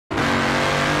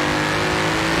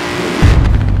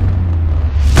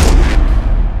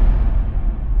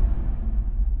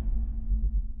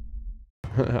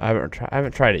I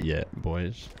haven't tried it yet,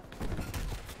 boys.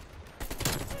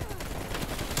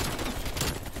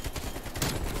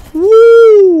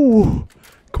 Woo!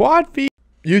 Quad feed.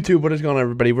 YouTube, what is going on,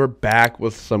 everybody? We're back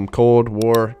with some Cold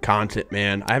War content,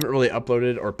 man. I haven't really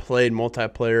uploaded or played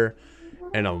multiplayer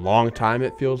in a long time,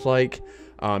 it feels like.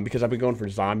 Because I've been going for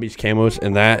zombies camos,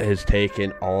 and that has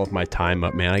taken all of my time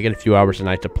up, man. I get a few hours a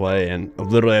night to play, and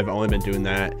literally I've only been doing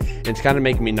that. And it's kind of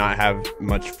making me not have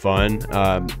much fun.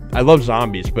 I love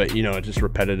zombies, but you know, it's just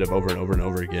repetitive over and over and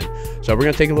over again. So we're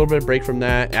gonna take a little bit of break from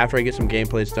that. After I get some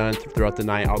gameplays done throughout the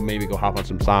night, I'll maybe go hop on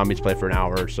some zombies, play for an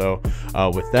hour or so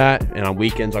with that. And on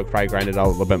weekends, I'll probably grind it out a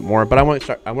little bit more. But I want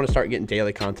to start getting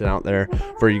daily content out there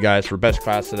for you guys for best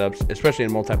class setups, especially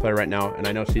in multiplayer right now. And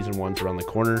I know season 1's around the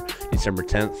corner, December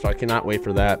 10th, so I cannot wait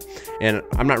for that. And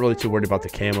I'm not really too worried about the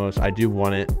camos. I do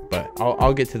want it, but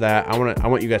I'll get to that. I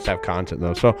want you guys to have content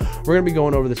though. So we're gonna be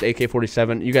going over this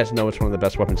AK-47. You guys know it's one of the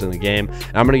best weapons in the game,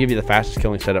 and I'm gonna give you the fastest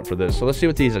killing setup for this. So let's see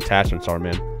what these attachments are,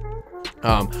 man.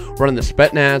 Running the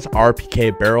Spetsnaz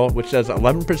RPK barrel, which does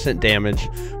 11% damage,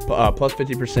 plus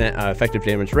 50% effective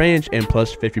damage range, and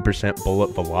plus 50% bullet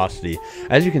velocity.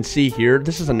 As you can see here,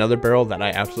 this is another barrel that I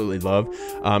absolutely love.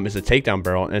 It's a takedown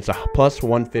barrel, and it's a plus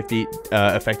 150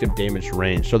 effective damage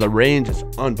range. So the range is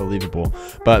unbelievable.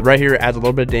 But right here, it adds a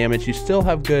little bit of damage. You still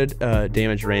have good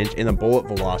damage range, and the bullet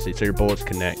velocity, so your bullets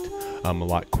connect a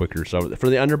lot quicker. So for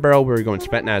the underbarrel, we're going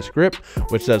Spetsnaz grip,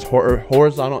 which does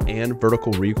horizontal and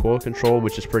vertical recoil control,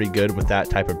 which is pretty good with that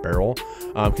type of barrel,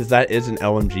 because that is an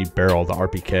LMG barrel, the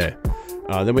RPK.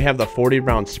 Then we have the 40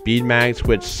 round speed mags,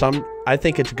 which I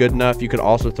think it's good enough. You could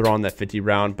also throw on that 50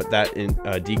 round, but that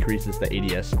decreases the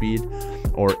ADS speed,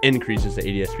 or increases the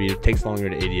ADS speed. It takes longer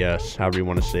to ADS, however you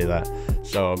want to say that.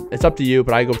 So it's up to you,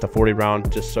 but I go with the 40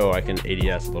 round just so I can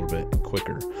ADS a little bit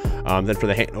quicker. Then for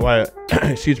the handle,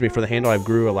 excuse me, for the handle, I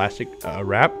grew elastic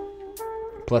wrap,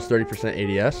 plus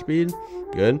 30% ADS speed.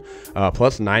 Good.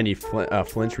 Plus 90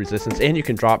 flinch resistance, and you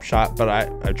can drop shot, but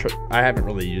I haven't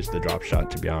really used the drop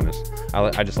shot, to be honest.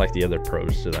 I just like the other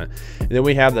pros to that. And then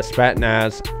we have the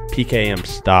Spetsnaz PKM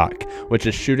stock, which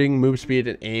is shooting move speed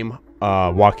and aim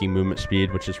walking movement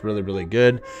speed, which is really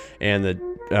good. And the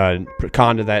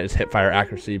con to that is hip fire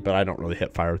accuracy, but I don't really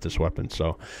hip fire with this weapon.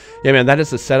 So yeah, man, that is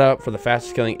the setup for the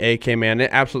fastest killing AK, man. It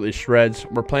absolutely shreds.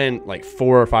 We're playing like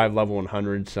 4 or 5 level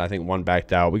 100s. I think one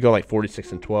backed out. We go like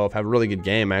 46 and 12, have a really good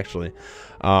game actually.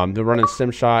 They're running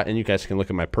sim shot, and you guys can look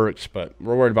at my perks, but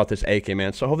we're worried about this AK,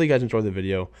 man. So hopefully you guys enjoy the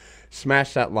video.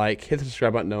 Smash that like, hit the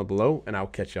subscribe button down below, and I'll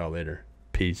catch y'all later.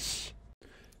 Peace.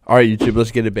 All right, YouTube,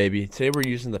 let's get it, baby. Today we're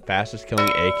using the fastest killing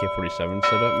AK-47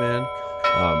 setup, man.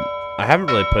 I haven't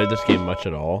really played this game much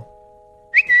at all.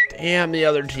 Damn, the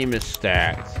other team is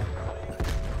stacked.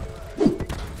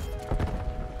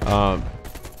 Hell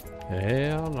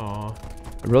no.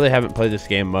 I really haven't played this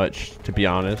game much, to be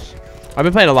honest. I've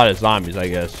been playing a lot of zombies, I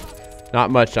guess. Not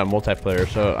much on multiplayer,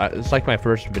 so it's like my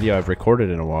first video I've recorded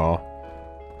in a while.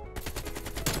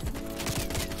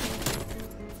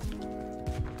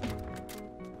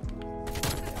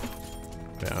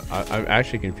 Yeah, I'm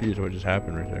actually confused what just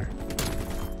happened right there.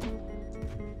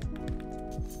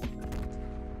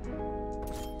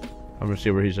 I'm gonna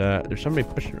see where he's at. There's somebody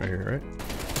pushing right here, right?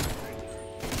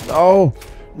 Oh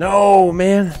no,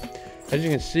 man! As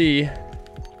you can see,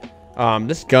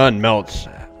 this gun melts.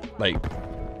 Like,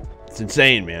 it's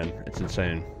insane, man. It's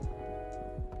insane.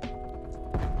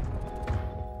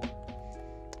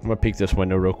 I'm gonna peek this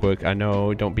window real quick. I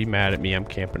know, don't be mad at me. I'm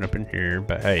camping up in here,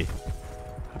 but hey,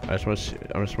 I just want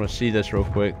to see this real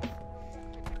quick.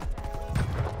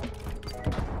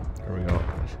 There we go.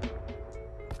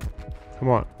 Come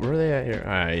on, where are they at here?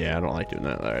 Yeah, I don't like doing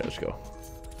that. All right, let's go.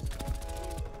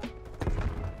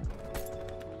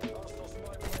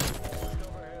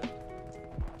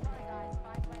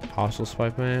 Hostile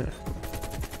swipe, man.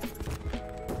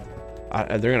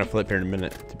 They're gonna flip here in a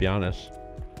minute, to be honest.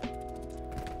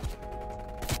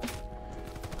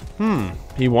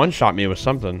 He one-shot me with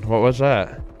something. What was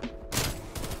that?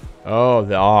 Oh,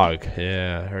 the AUG.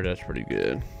 Yeah, I heard that's pretty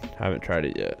good. I haven't tried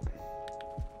it yet.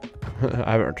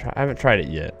 I haven't tried it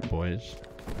yet, boys.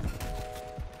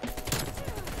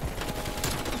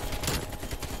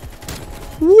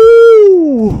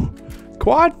 Woo!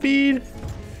 Quad feed.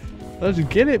 Let's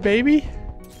get it, baby.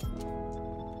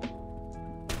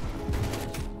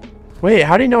 Wait,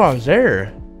 how do you know I was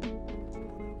there?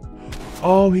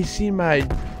 Oh, he seen my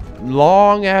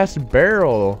long ass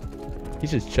barrel. He's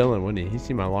just chilling, wouldn't he? He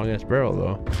seen my long ass barrel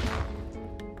though.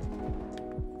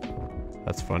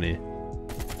 That's funny.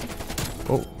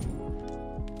 Oh.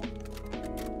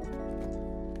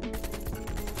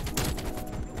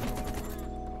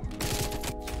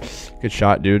 Good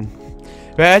shot, dude.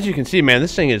 But as you can see, man,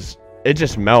 this thing is, it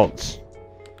just melts.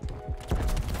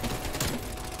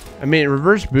 I mean,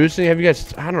 reverse boosting, have you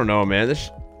guys, I don't know, man.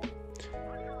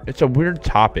 It's a weird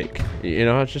topic. You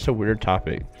know, it's just a weird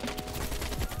topic.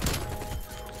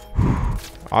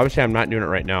 Obviously, I'm not doing it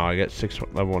right now. I got 6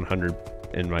 level 100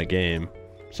 in my game.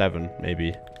 7,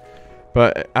 maybe.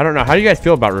 But, I don't know. How do you guys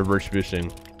feel about reverse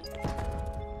boosting?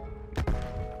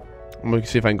 I'm going to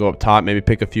see if I can go up top. Maybe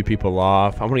pick a few people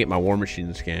off. I'm going to get my war machine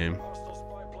this game.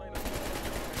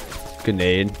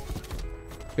 Grenade.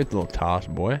 Good little toss,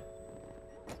 boy.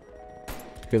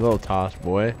 Good little toss,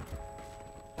 boy.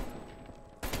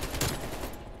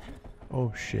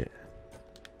 Oh, shit.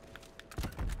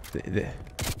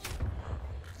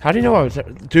 How do you know I was there?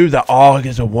 Dude, the AUG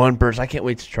is a 1 burst. I can't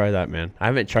wait to try that, man. I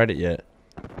haven't tried it yet.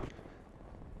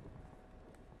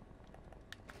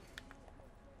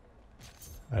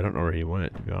 I don't know where he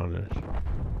went, to be honest.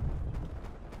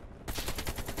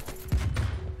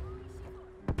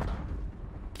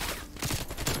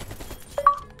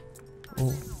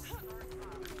 Oh.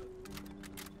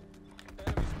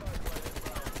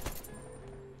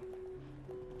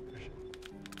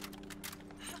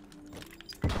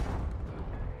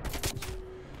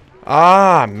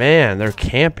 Ah, man, they're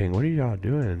camping. What are y'all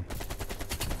doing?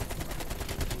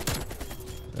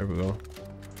 There we go.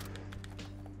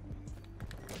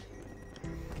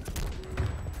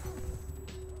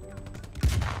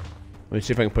 Let me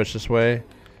see if I can push this way.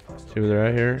 See where they're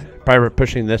at here. Probably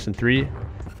pushing this in 3,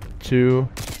 2.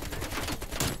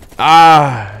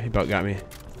 Ah, he about got me.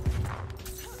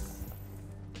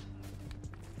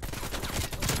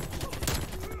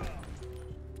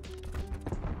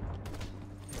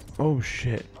 Oh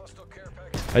shit.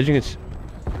 As you can see.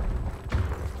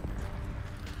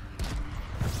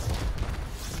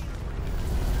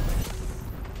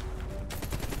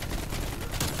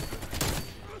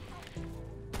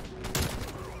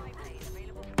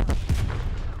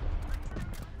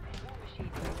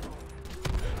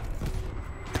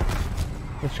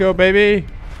 Let's go, baby.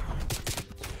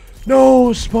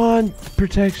 No spawn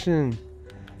protection.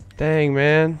 Dang,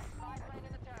 man.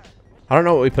 I don't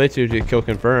know what we play to get kill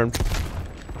confirmed.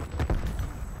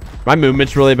 My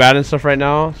movement's really bad and stuff right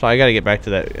now, so I gotta get back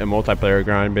to that multiplayer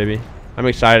grind, baby. I'm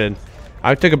excited.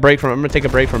 I'm gonna take a break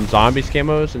from zombies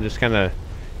camos and just kind of,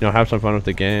 you know, have some fun with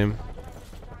the game.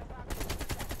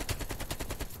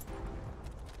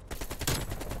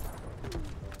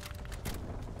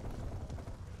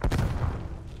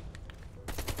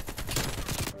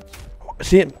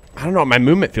 See, I don't know. My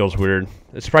movement feels weird.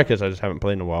 It's probably because I just haven't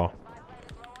played in a while.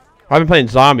 I've been playing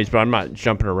zombies, but I'm not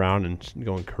jumping around and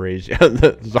going crazy on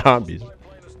the zombies.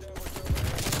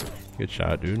 Good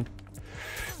shot, dude.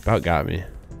 About got me.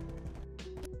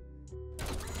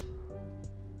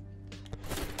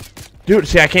 Dude,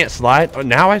 see, I can't slide. Oh,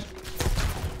 now I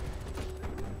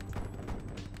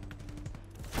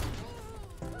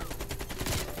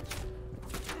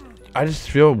just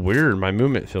feel weird. My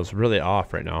movement feels really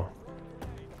off right now.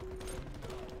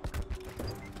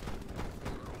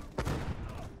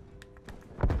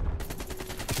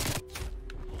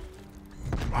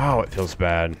 Wow, it feels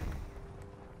bad.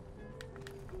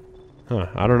 Huh,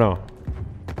 I don't know.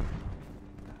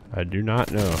 I do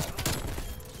not know.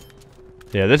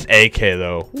 Yeah, this AK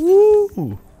though.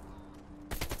 Woo!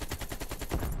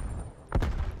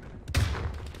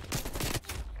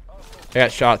 I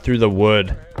got shot through the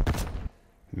wood.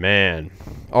 Man.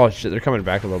 Oh shit, they're coming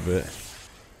back a little bit.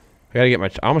 I gotta get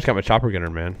my, I almost got my chopper gunner,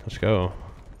 man. Let's go.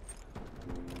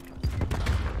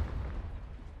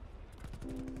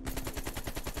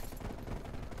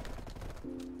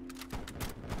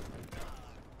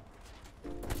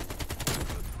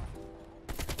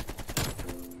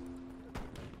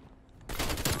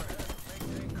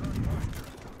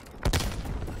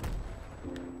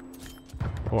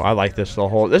 Oh, I like this the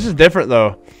whole. This is different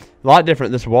though. A lot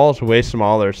different. This wall is way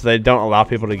smaller, so they don't allow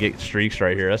people to get streaks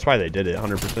right here. That's why they did it,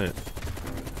 100%.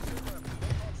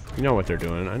 You know what they're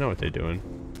doing. I know what they're doing.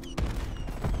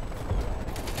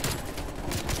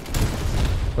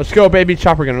 Let's go, baby.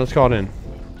 Chopper gunner. Let's call it in.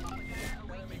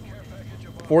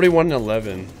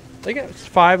 41-11. They got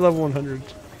 5 level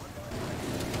 100s.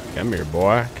 Come here,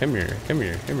 boy. Come here. Come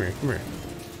here. Come here. Come here.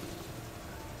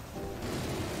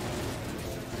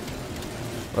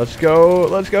 Let's go.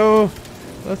 Let's go.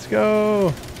 Let's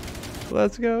go.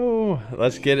 Let's go.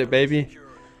 Let's get it, baby.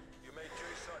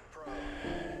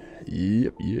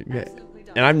 Yep.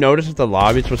 And I've noticed with the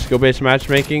lobbies with skill-based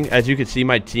matchmaking, as you can see,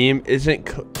 my team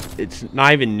it's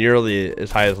not even nearly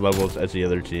as high as levels as the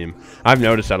other team. I've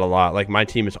noticed that a lot. Like, my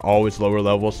team is always lower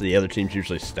levels, so the other team's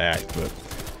usually stacked, but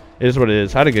it is what it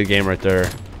is. I had a good game right there.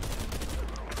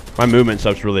 My movement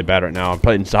stuff's really bad right now. I'm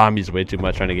playing zombies way too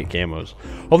much trying to get camos.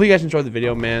 Hopefully you guys enjoyed the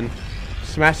video, man.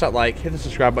 Smash that like, hit the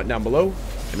subscribe button down below,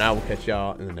 and I will catch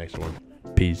y'all in the next one.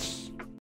 Peace.